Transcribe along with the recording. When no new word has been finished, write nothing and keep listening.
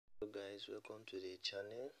guys, welcome to the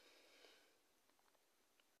channel.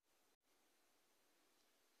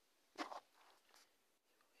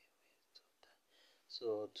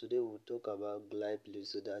 So today we'll talk about glide play.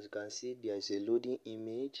 So as you can see, there is a loading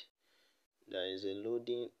image, there is a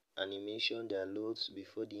loading animation that loads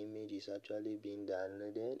before the image is actually being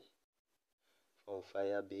downloaded from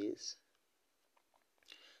Firebase.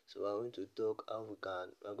 So I'm going to talk how we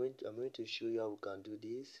can I'm going to show you how we can do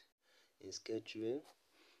this in Sketchware.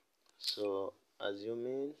 So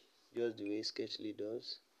assuming just the way Sketchly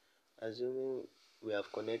does, assuming we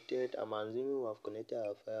have connected, I'm assuming we have connected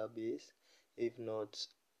our Firebase. If not,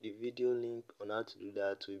 the video link on how to do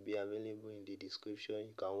that will be available in the description.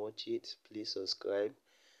 You can watch it. Please subscribe.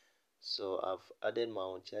 So I've added my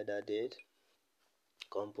own child added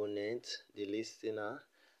component, the listener.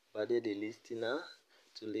 I've added the listener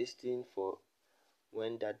to listing for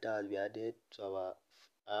when data will be added to our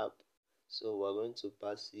app. So we're going to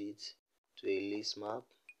pass it to a list map.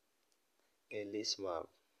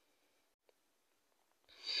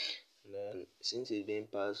 Then since it's being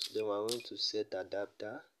passed, then we're going to set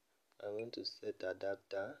adapter. I'm going to set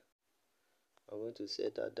adapter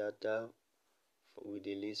with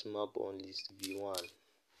the list map on list view 1.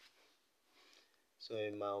 So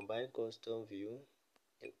in my mobile custom view,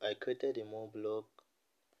 I created a more block,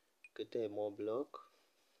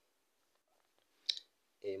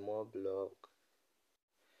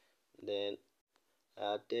 then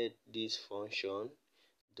I added this function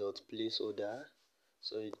dot placeholder.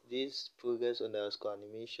 So this progress underscore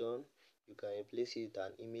animation, you can replace it with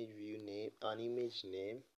an image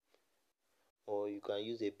name, or you can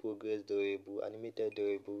use a progress drawable, animated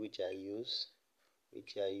drawable, which I use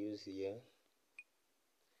here.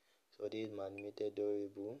 So this is my animated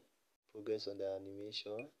drawable, progress on the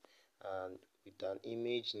animation, and with an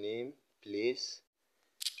image name place.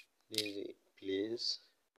 This is a place.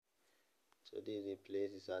 So this is a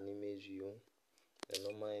place, it's an image view, a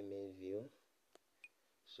normal image view.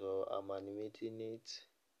 So I'm animating it.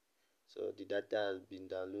 So the data has been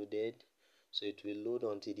downloaded. So it will load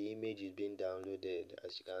until the image is being downloaded.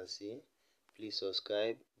 As you can see, please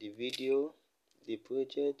subscribe. The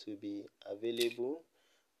project will be available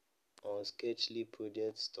on Sketchly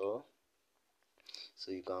project store.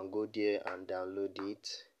 So you can go there and download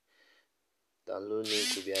it. Download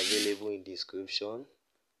link will be available in description.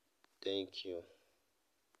 Thank you.